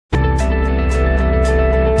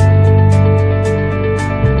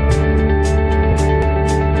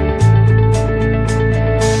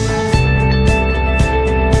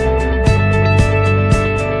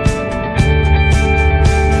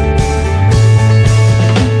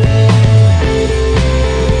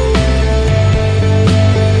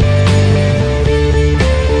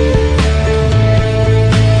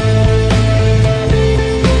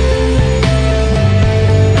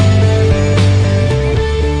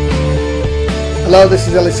Hello, this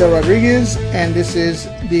is Eliseo Rodriguez, and this is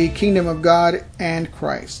the Kingdom of God and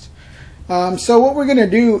Christ. So what we're going to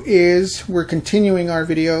do is we're continuing our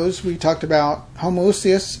videos. We talked about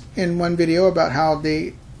homoousios in one video, about how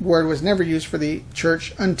the word was never used for the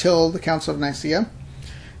church until the Council of Nicaea.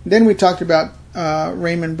 Then we talked about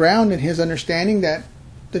Raymond Brown and his understanding that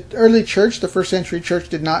the early church, the first century church,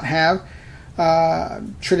 did not have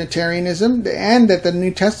Trinitarianism, and that the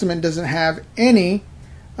New Testament doesn't have any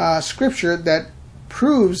scripture that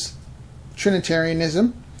proves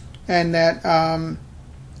Trinitarianism, and that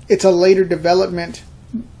it's a later development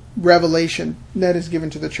revelation that is given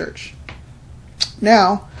to the church.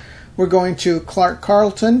 Now we're going to Clark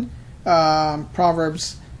Carlton,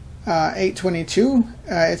 Proverbs 8:22.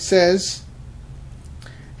 It says,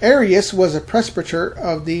 Arius was a presbyter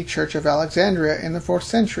of the Church of Alexandria in the 4th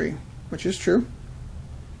century, which is true.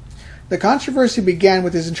 The controversy began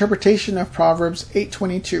with his interpretation of Proverbs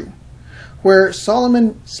 8:22, where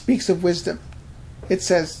Solomon speaks of wisdom. It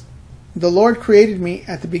says, "The Lord created me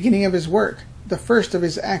at the beginning of his work, the first of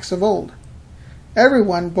his acts of old."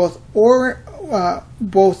 Everyone, both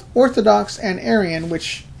Orthodox and Arian,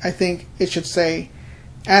 which I think it should say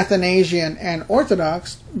Athanasian and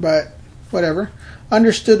Orthodox, but whatever,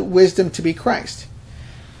 understood wisdom to be Christ.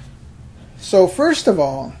 So first of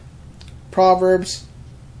all, Proverbs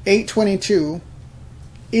 8:22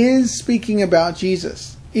 is speaking about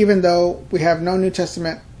Jesus, even though we have no New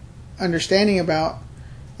Testament understanding about,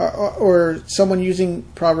 or someone using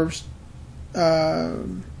Proverbs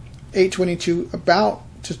 8:22 about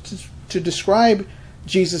to describe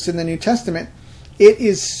Jesus in the New Testament. It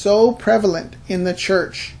is so prevalent in the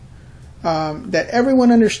church that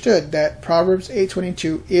everyone understood that Proverbs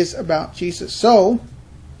 8:22 is about Jesus. So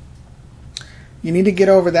you need to get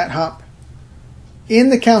over that hump. In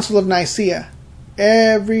the Council of Nicaea,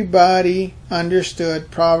 everybody understood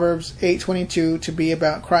Proverbs 8:22 to be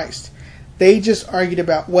about Christ. They just argued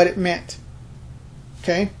about what it meant.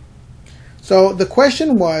 Okay? So the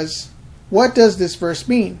question was, what does this verse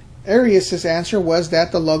mean? Arius' answer was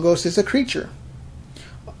that the Logos is a creature,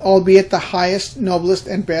 albeit the highest, noblest,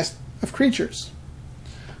 and best of creatures.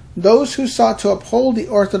 Those who sought to uphold the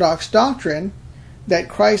Orthodox doctrine that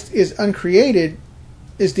Christ is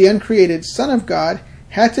the uncreated Son of God,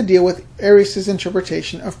 had to deal with Arius'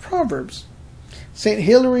 interpretation of Proverbs. St.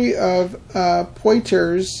 Hilary of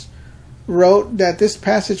Poitiers wrote that this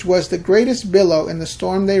passage was the greatest billow in the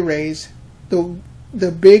storm they raise,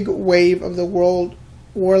 the big wave of the world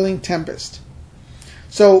whirling tempest.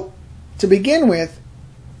 So, to begin with,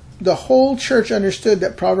 the whole church understood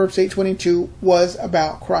that Proverbs 8:22 was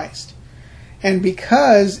about Christ. And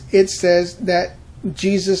because it says that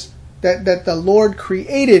that the Lord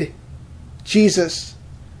created Jesus,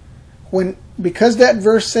 because that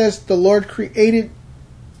verse says the Lord created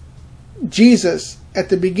Jesus at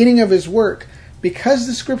the beginning of his work, because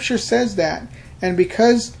the scripture says that, and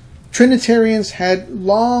because Trinitarians had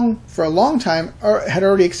for a long time had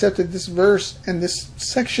already accepted this verse and this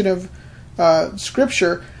section of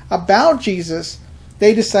scripture about Jesus,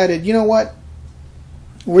 they decided, you know what,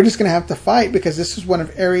 we're just going to have to fight, because this is one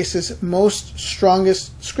of Arius' most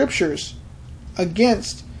strongest scriptures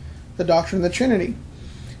against the doctrine of the Trinity.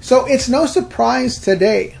 So it's no surprise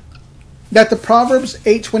today that the Proverbs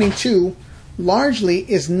 8:22 largely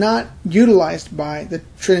is not utilized by the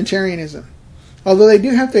Trinitarianism. Although they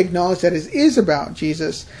do have to acknowledge that it is about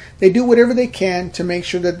Jesus, they do whatever they can to make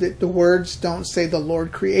sure that the words don't say the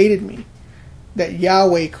Lord created me, that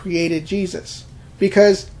Yahweh created Jesus,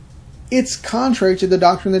 because it's contrary to the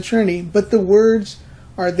doctrine of the Trinity, but the words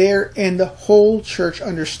are there and the whole church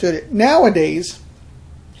understood it. Nowadays,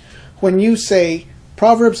 when you say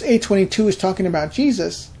Proverbs 8:22 is talking about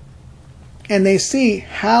Jesus, and they see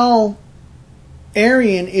how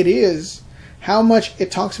Arian it is, how much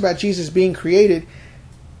it talks about Jesus being created,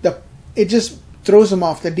 it just throws them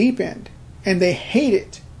off the deep end, and they hate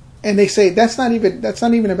it, and they say that's not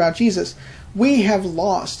even about Jesus. We have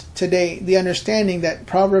lost today the understanding that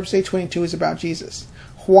Proverbs 8:22 is about Jesus.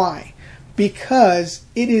 Why? Because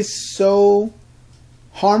it is so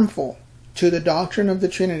harmful to the doctrine of the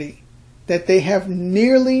Trinity that they have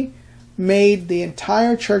nearly made the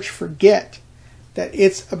entire church forget that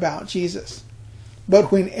it's about Jesus.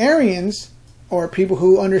 But when Arians, or people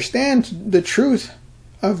who understand the truth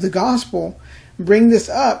of the gospel, bring this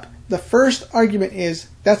up, the first argument is,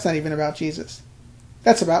 that's not even about Jesus.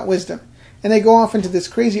 That's about wisdom. And they go off into this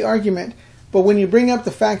crazy argument. But when you bring up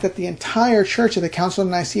the fact that the entire church of the Council of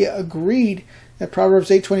Nicaea agreed that Proverbs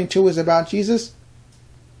 8:22 was about Jesus,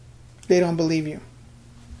 they don't believe you.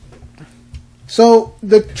 So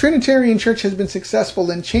the Trinitarian Church has been successful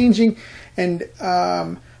in changing and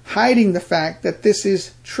hiding the fact that this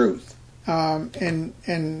is truth,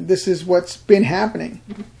 and this is what's been happening.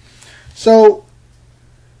 So,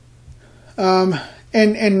 and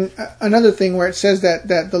another thing where it says that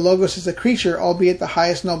the Logos is a creature, albeit the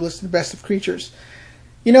highest, noblest, and best of creatures.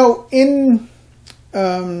 You know,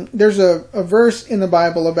 there's a verse in the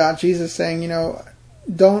Bible about Jesus saying,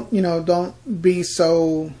 don't be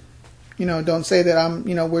so, don't say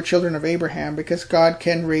that we're children of Abraham, because God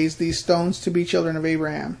can raise these stones to be children of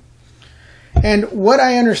Abraham. And what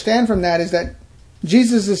I understand from that is that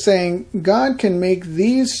Jesus is saying God can make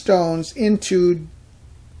these stones into,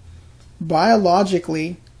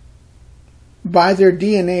 biologically, by their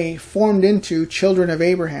DNA, formed into children of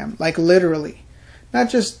Abraham, like literally. Not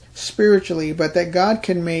just spiritually, but that God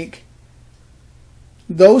can make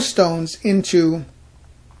those stones into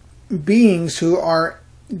beings who are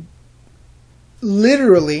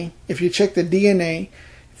literally, if you check the DNA,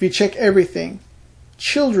 if you check everything,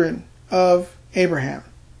 children of Abraham.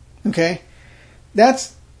 Okay?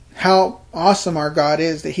 That's how awesome our God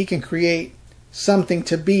is, that He can create something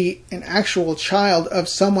to be an actual child of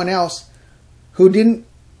someone else who didn't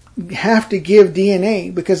have to give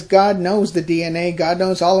DNA, because God knows the DNA, God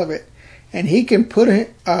knows all of it, and He can put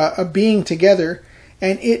a being together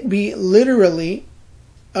and it be literally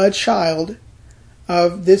a child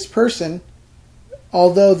of this person,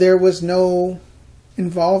 although there was no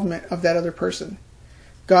involvement of that other person.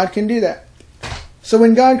 God can do that. So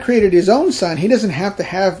when God created His own Son, He doesn't have to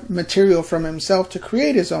have material from Himself to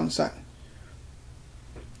create His own Son.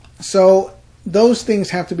 So those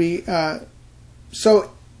things have to be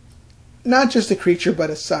so not just a creature,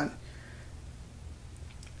 but a son.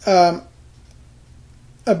 A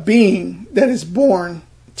being that is born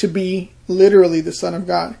to be literally the Son of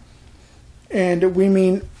God. And we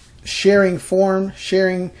mean sharing form,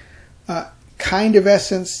 sharing kind of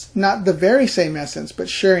essence, not the very same essence, but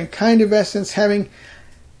sharing kind of essence, having,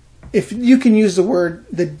 if you can use the word,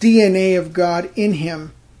 the DNA of God in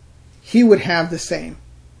Him, He would have the same.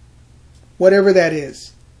 Whatever that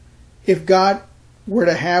is. If God were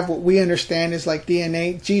to have what we understand is like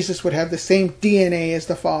DNA, Jesus would have the same DNA as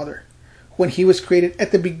the Father when He was created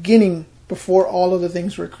at the beginning, before all of the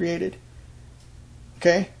things were created.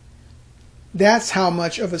 Okay? That's how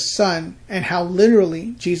much of a son, and how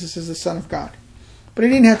literally Jesus is the Son of God. But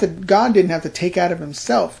God didn't have to take out of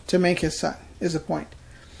Himself to make His Son, is the point.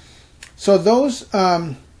 So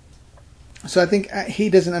so I think he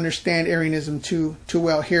doesn't understand Arianism too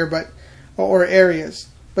well here, or areas.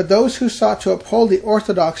 But those who sought to uphold the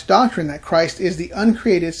orthodox doctrine that Christ is the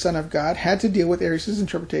uncreated Son of God had to deal with Arius'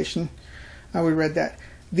 interpretation. We read that.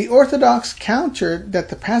 The Orthodox countered that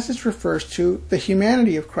the passage refers to the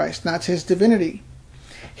humanity of Christ, not to His divinity.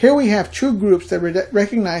 Here we have two groups that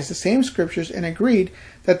recognized the same scriptures and agreed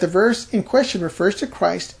that the verse in question refers to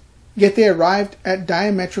Christ, yet they arrived at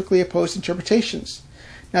diametrically opposed interpretations.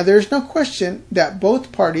 Now there is no question that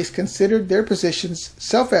both parties considered their positions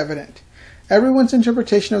self-evident. Everyone's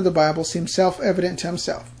interpretation of the Bible seems self-evident to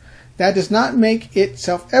himself. That does not make it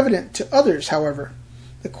self-evident to others, however.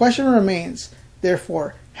 The question remains,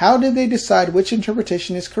 therefore, how did they decide which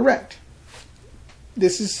interpretation is correct?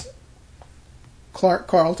 This is Clark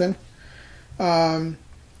Carlton, and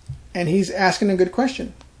he's asking a good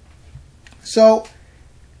question. So,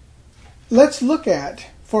 let's look at,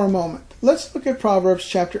 for a moment, let's look at Proverbs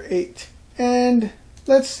chapter 8, and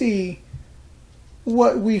let's see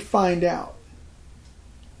what we find out.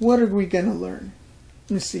 What are we going to learn?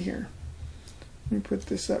 Let me see here. Let me put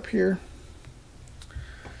this up here.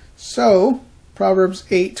 So, Proverbs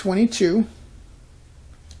 8:22.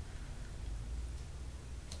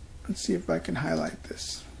 Let's see if I can highlight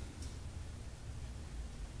this.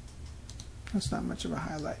 That's not much of a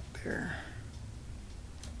highlight there.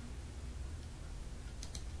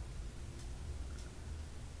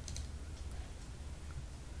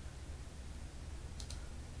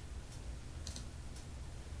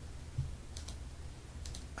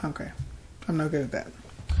 Okay, I'm no good at that.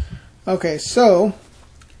 Okay, so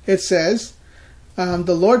it says,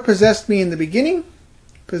 the Lord possessed me in the beginning.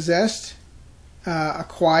 Possessed,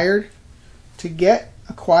 acquired, to get,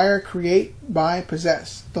 acquire, create, buy,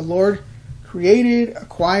 possess. The Lord created,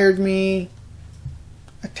 acquired me,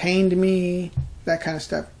 attained me, that kind of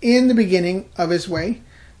stuff. In the beginning of His way.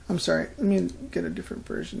 I'm sorry, let me get a different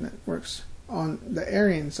version that works on the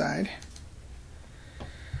Arian side.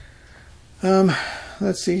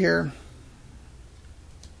 Let's see here.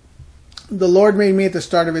 The Lord made me at the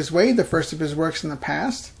start of His way, the first of His works in the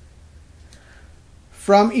past.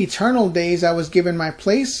 From eternal days I was given my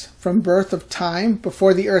place, from birth of time,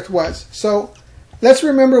 before the earth was. So let's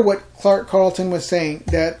remember what Clark Carlton was saying,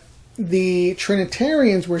 that the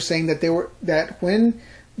Trinitarians were saying that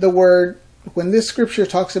when this scripture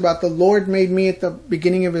talks about the Lord made me at the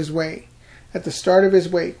beginning of his way, at the start of his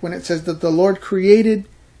way, when it says that the Lord created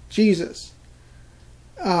Jesus,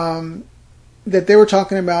 that they were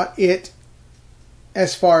talking about it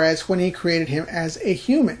as far as when he created him as a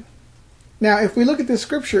human. Now, if we look at this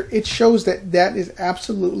scripture, it shows that that is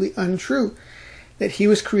absolutely untrue, that he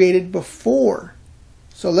was created before.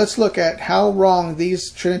 So let's look at how wrong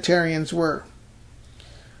these Trinitarians were.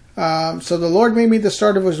 So the Lord made me the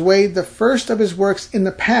start of his way, the first of his works in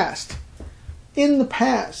the past. In the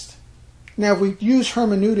past. Now, if we use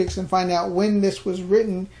hermeneutics and find out when this was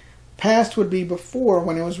written, past would be before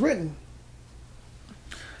when it was written.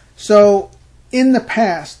 So, in the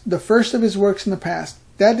past, the first of his works in the past,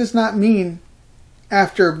 that does not mean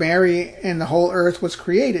after Mary and the whole earth was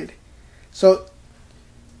created. So,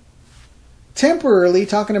 temporarily,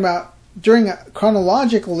 talking about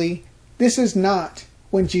chronologically, this is not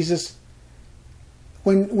when Jesus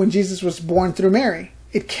was born through Mary.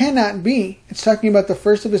 It cannot be. It's talking about the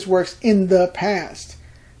first of his works in the past,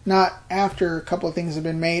 not after a couple of things have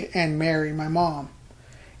been made and Mary, my mom.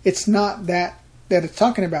 It's not that it's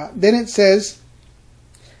talking about. Then it says,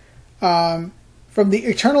 from the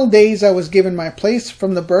eternal days I was given my place,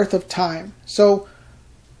 from the birth of time. So,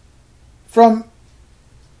 from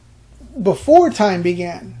before time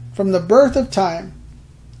began, from the birth of time,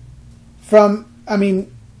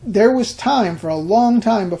 there was time for a long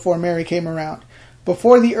time before Mary came around.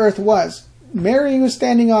 Before the earth was. Mary was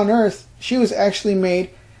standing on earth. She was actually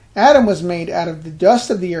made, Adam was made out of the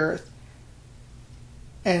dust of the earth.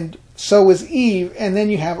 And so was Eve. And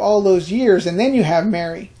then you have all those years. And then you have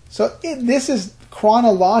Mary. So this is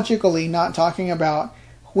chronologically not talking about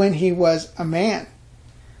when he was a man.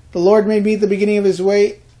 The Lord made me at the beginning of his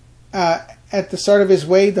way, at the start of his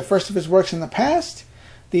way, the first of his works in the past.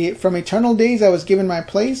 From eternal days I was given my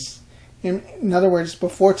place. In other words,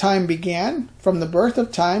 before time began, from the birth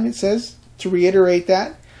of time, it says, to reiterate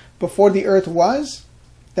that, before the earth was,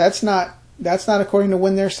 that's not according to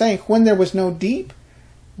when they're saying. When there was no deep,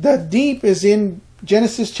 the deep is in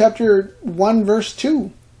Genesis chapter 1, verse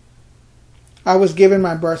 2. I was given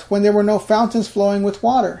my birth, when there were no fountains flowing with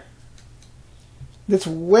water. That's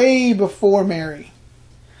way before Mary.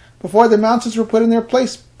 Before the mountains were put in their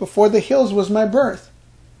place, before the hills was my birth.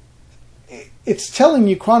 It's telling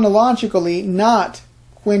you chronologically, not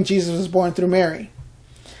when Jesus was born through Mary.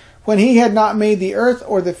 When he had not made the earth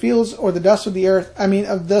or the fields or the dust of the earth,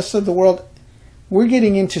 of dust of the world, we're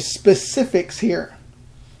getting into specifics here.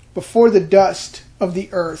 Before the dust of the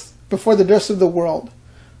earth, before the dust of the world,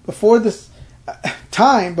 before the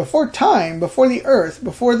before the earth,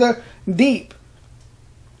 before the deep.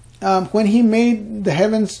 When he made the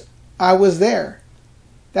heavens, I was there.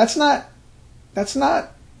 That's not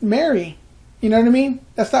Mary. You know what I mean?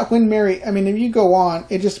 That's not when Mary, if you go on,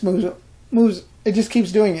 it just moves, it just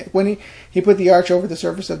keeps doing it. When he put the arch over the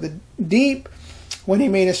surface of the deep, when he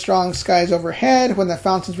made a strong skies overhead, when the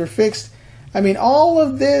fountains were fixed. All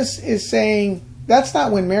of this is saying that's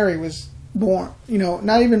not when Mary was born.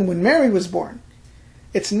 Not even when Mary was born.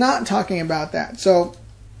 It's not talking about that. So,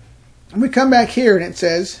 we come back here and it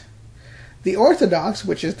says, the Orthodox,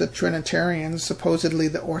 which is the Trinitarians, supposedly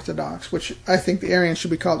the Orthodox, which I think the Arians should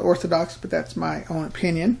be called Orthodox, but that's my own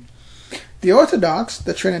opinion. The Orthodox,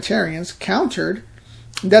 the Trinitarians, countered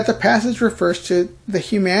that the passage refers to the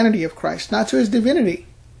humanity of Christ, not to his divinity.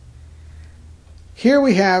 Here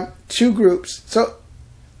we have two groups. So,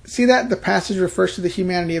 see that? The passage refers to the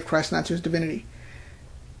humanity of Christ, not to his divinity.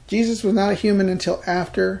 Jesus was not a human until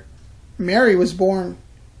after Mary was born.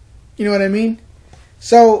 You know what I mean?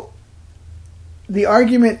 So, the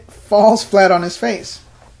argument falls flat on his face.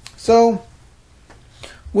 So,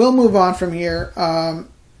 we'll move on from here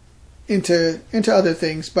into other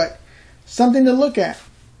things, but something to look at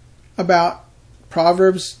about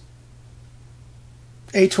Proverbs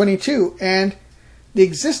 8:22 and the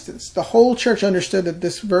existence. The whole church understood that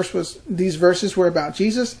these verses were about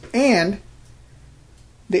Jesus, and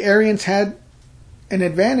the Arians had an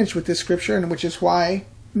advantage with this scripture, and which is why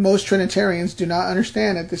most Trinitarians do not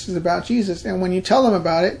understand that this is about Jesus. And when you tell them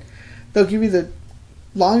about it, they'll give you the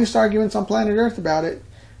longest arguments on planet Earth about it,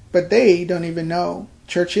 but they don't even know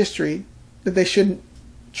church history, that they shouldn't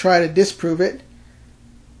try to disprove it.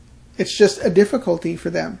 It's just a difficulty for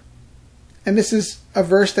them. And this is a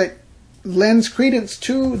verse that lends credence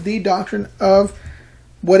to the doctrine of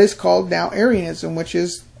what is called now Arianism, which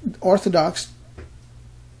is Orthodox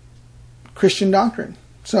Christian doctrine.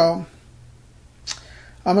 So,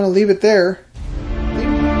 I'm going to leave it there.